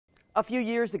A few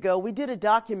years ago, we did a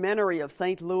documentary of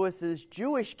St. Louis's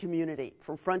Jewish community,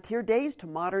 from frontier days to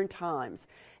modern times.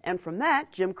 And from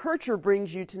that, Jim Kircher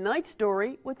brings you tonight's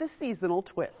story with a seasonal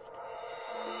twist.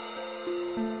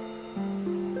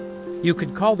 You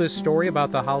could call this story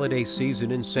about the holiday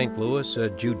season in St. Louis a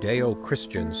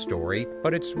Judeo-Christian story,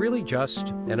 but it's really just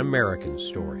an American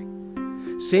story.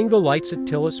 Seeing the lights at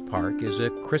Tillis Park is a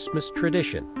Christmas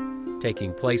tradition,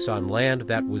 taking place on land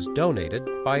that was donated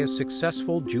by a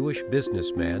successful Jewish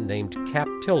businessman named Cap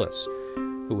Tillis,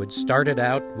 who had started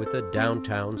out with a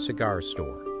downtown cigar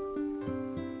store.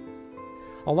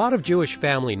 A lot of Jewish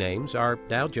family names are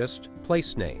now just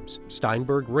place names: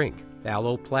 Steinberg Rink,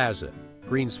 Allo Plaza,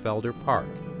 Greensfelder Park.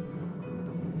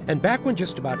 And back when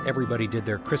just about everybody did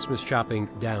their Christmas shopping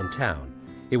downtown,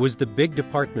 it was the big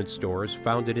department stores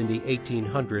founded in the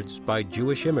 1800s by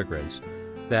Jewish immigrants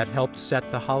that helped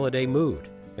set the holiday mood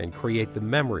and create the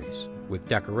memories with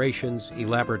decorations,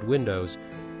 elaborate windows,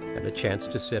 and a chance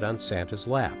to sit on Santa's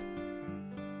lap.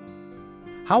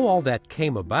 How all that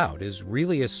came about is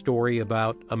really a story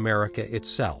about America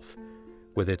itself,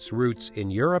 with its roots in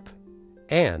Europe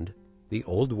and the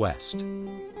Old West.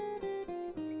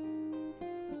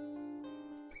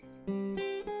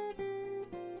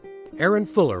 Aaron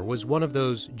Fuller was one of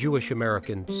those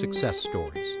Jewish-American success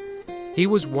stories. He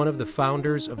was one of the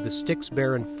founders of the Sticks,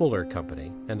 Bear & Fuller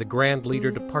Company and the Grand Leader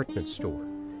department store.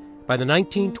 By the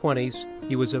 1920s,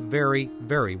 he was a very,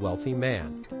 very wealthy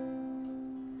man.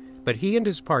 But he and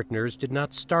his partners did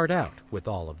not start out with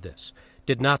all of this,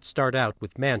 did not start out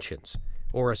with mansions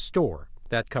or a store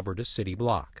that covered a city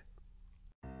block.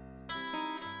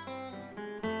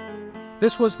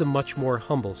 This was the much more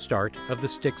humble start of the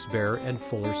Sticks, Bear &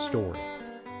 Fuller story.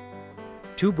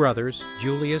 Two brothers,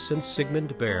 Julius and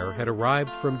Sigmund Bear, had arrived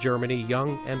from Germany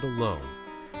young and alone,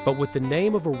 but with the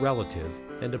name of a relative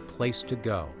and a place to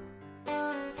go: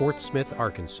 Fort Smith,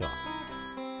 Arkansas.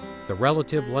 The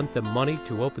relative lent them money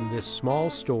to open this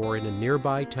small store in a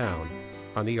nearby town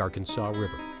on the Arkansas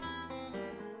River.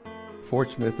 Fort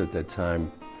Smith at that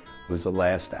time was the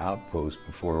last outpost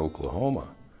before Oklahoma.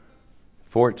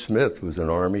 Fort Smith was an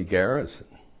Army garrison,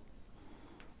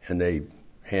 and they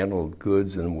handled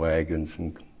goods and wagons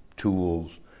and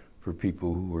tools for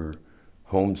people who were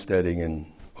homesteading in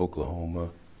Oklahoma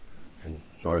and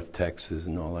North Texas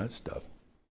and all that stuff.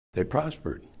 They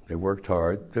prospered. They worked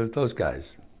hard. Those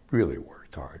guys really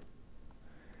worked hard.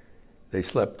 They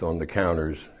slept on the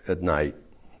counters at night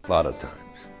a lot of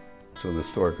times, so the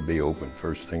store could be open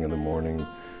first thing in the morning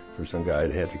for some guy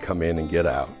that had to come in and get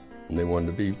out, and they wanted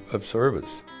to be of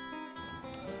service.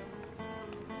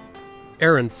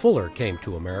 Aaron Fuller came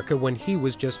to America when he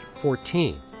was just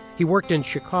 14. He worked in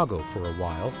Chicago for a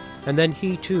while, and then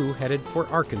he too headed for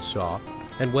Arkansas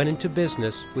and went into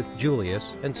business with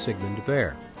Julius and Sigmund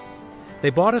Bear. They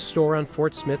bought a store on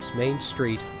Fort Smith's main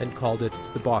street and called it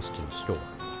the Boston Store.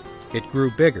 It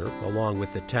grew bigger along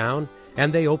with the town,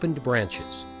 and they opened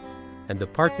branches. And the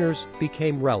partners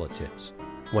became relatives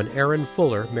when Aaron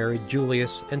Fuller married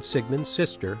Julius and Sigmund's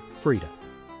sister, Frida.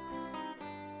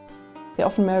 They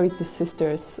often married the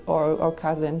sisters or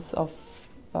cousins of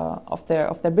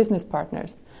their business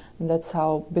partners, and that's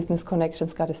how business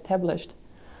connections got established.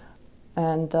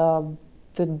 And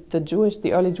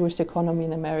the early Jewish economy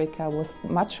in America was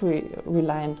much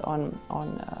reliant on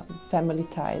family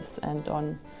ties and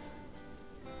on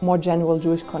more general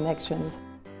Jewish connections.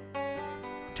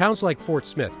 Towns like Fort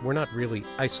Smith were not really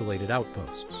isolated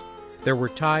outposts. There were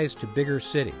ties to bigger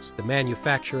cities, the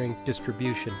manufacturing,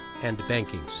 distribution, and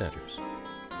banking centers.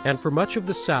 And for much of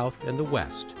the South and the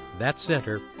West, that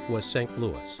center was St.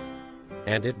 Louis.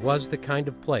 And it was the kind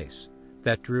of place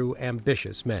that drew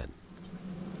ambitious men.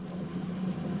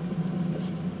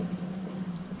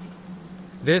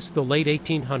 This, the late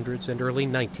 1800s and early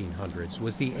 1900s,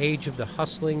 was the age of the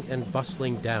hustling and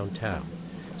bustling downtown.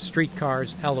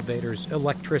 Streetcars, elevators,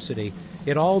 electricity,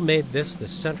 it all made this the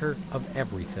center of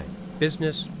everything: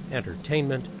 business,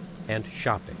 entertainment, and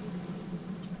shopping.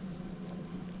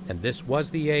 And this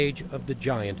was the age of the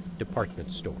giant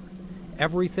department store.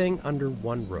 Everything under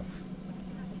one roof.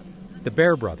 The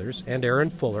Bear brothers and Aaron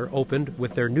Fuller opened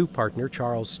with their new partner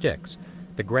Charles Sticks,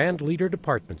 the Grand Leader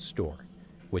department store,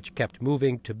 which kept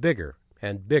moving to bigger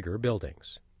and bigger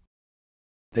buildings.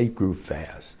 They grew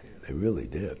fast. They really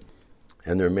did.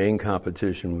 And their main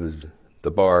competition was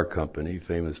the Bar Company,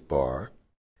 Famous Bar.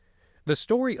 The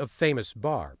story of Famous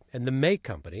Bar and the May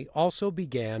Company also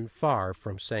began far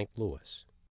from St. Louis.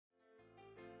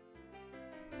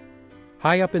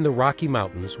 High up in the Rocky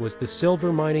Mountains was the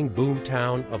silver mining boom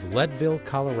town of Leadville,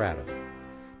 Colorado.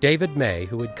 David May,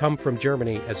 who had come from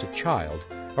Germany as a child,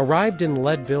 arrived in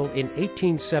Leadville in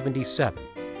 1877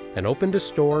 and opened a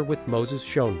store with Moses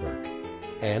Schoenberg,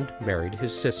 and married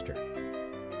his sister.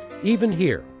 Even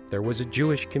here, there was a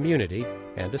Jewish community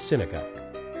and a synagogue.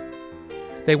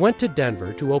 They went to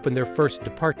Denver to open their first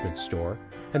department store,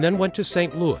 and then went to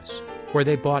St. Louis, where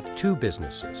they bought 2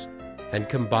 businesses and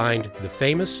combined the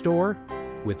famous store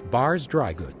with Barr's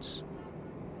Dry Goods.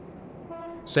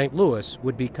 St. Louis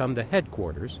would become the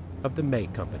headquarters of the May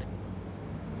Company.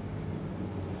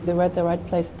 They were at the right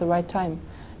place at the right time.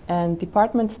 And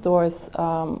department stores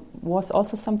was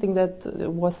also something that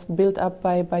was built up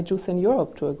by Jews in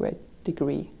Europe to a great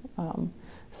degree.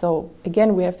 So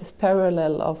again, we have this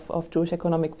parallel of Jewish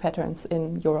economic patterns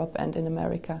in Europe and in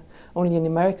America. Only in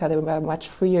America they were much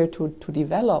freer to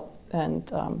develop and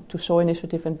to show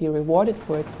initiative and be rewarded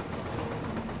for it.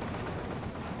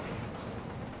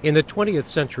 In the 20th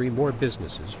century, more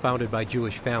businesses founded by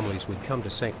Jewish families would come to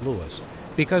St. Louis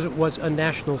because it was a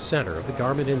national center of the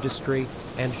garment industry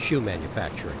and shoe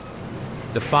manufacturing.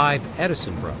 The 5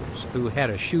 Edison brothers, who had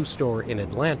a shoe store in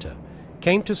Atlanta,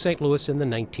 came to St. Louis in the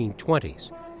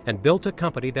 1920s and built a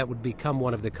company that would become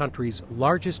one of the country's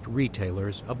largest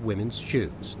retailers of women's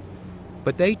shoes.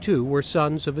 But they too were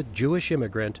sons of a Jewish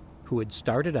immigrant who had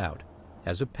started out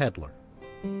as a peddler.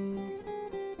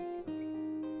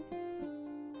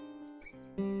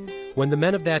 When the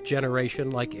men of that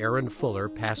generation, like Aaron Fuller,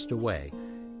 passed away,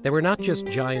 they were not just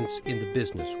giants in the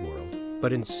business world,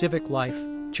 but in civic life,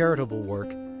 charitable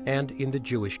work, and in the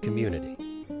Jewish community.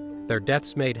 Their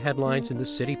deaths made headlines in the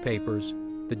city papers,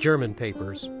 the German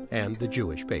papers, and the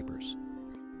Jewish papers.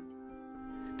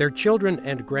 Their children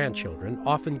and grandchildren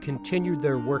often continued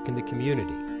their work in the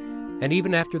community, and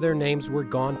even after their names were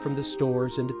gone from the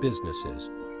stores and businesses,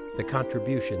 the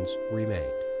contributions remained.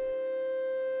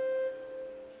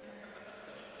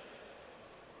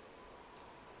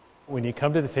 When you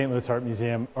come to the St. Louis Art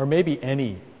Museum, or maybe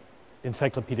any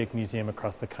encyclopedic museum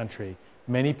across the country,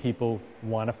 many people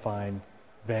want to find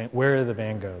where are the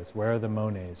Van Goghs, where are the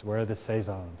Monets, where are the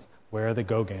Cézannes, where are the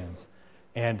Gauguins.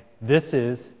 And this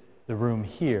is the room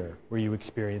here where you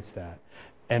experience that.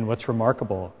 And what's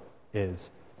remarkable is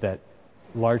that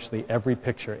largely every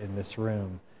picture in this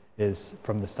room is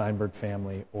from the Steinberg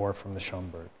family or from the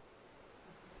Schoenberg.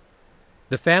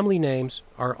 The family names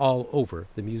are all over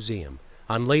the museum,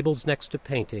 on labels next to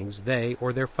paintings they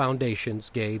or their foundations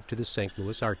gave to the St.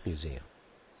 Louis Art Museum.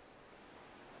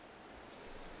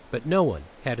 But no one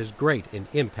had as great an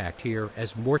impact here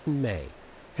as Morton May,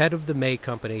 head of the May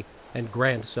Company and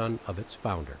grandson of its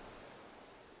founder.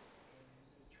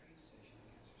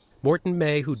 Morton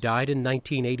May, who died in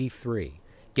 1983,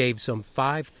 gave some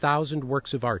 5,000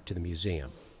 works of art to the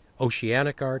museum,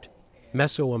 oceanic art,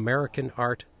 Mesoamerican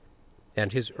art,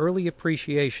 and his early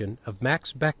appreciation of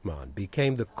Max Beckmann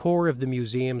became the core of the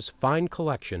museum's fine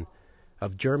collection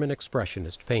of German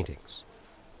Expressionist paintings.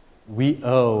 We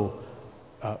owe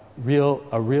a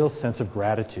real sense of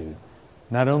gratitude,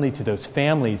 not only to those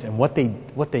families and what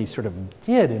they sort of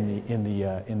did in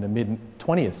the mid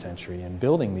 20th century in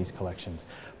building these collections,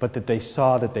 but that they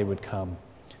saw that they would come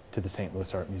to the St.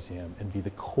 Louis Art Museum and be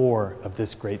the core of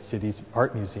this great city's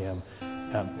art museum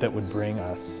that would bring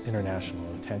us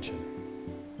international attention.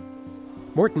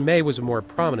 Morton May was a more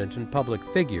prominent and public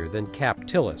figure than Cap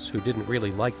Tillis, who didn't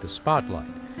really like the spotlight.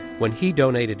 When he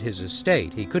donated his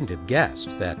estate, he couldn't have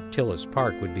guessed that Tillis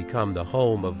Park would become the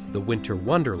home of the Winter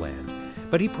Wonderland,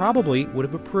 but he probably would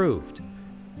have approved.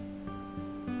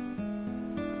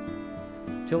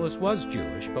 Tillis was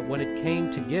Jewish, but when it came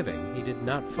to giving, he did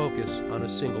not focus on a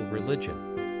single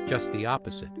religion, just the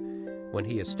opposite. When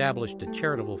he established a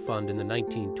charitable fund in the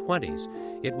 1920s,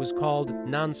 it was called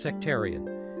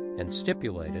non-sectarian, and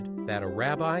stipulated that a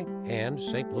rabbi and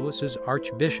St. Louis's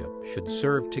archbishop should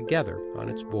serve together on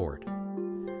its board.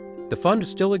 The fund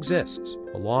still exists,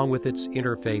 along with its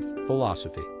interfaith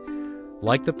philosophy.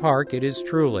 Like the park, it is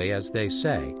truly, as they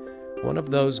say, one of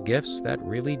those gifts that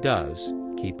really does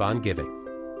keep on giving.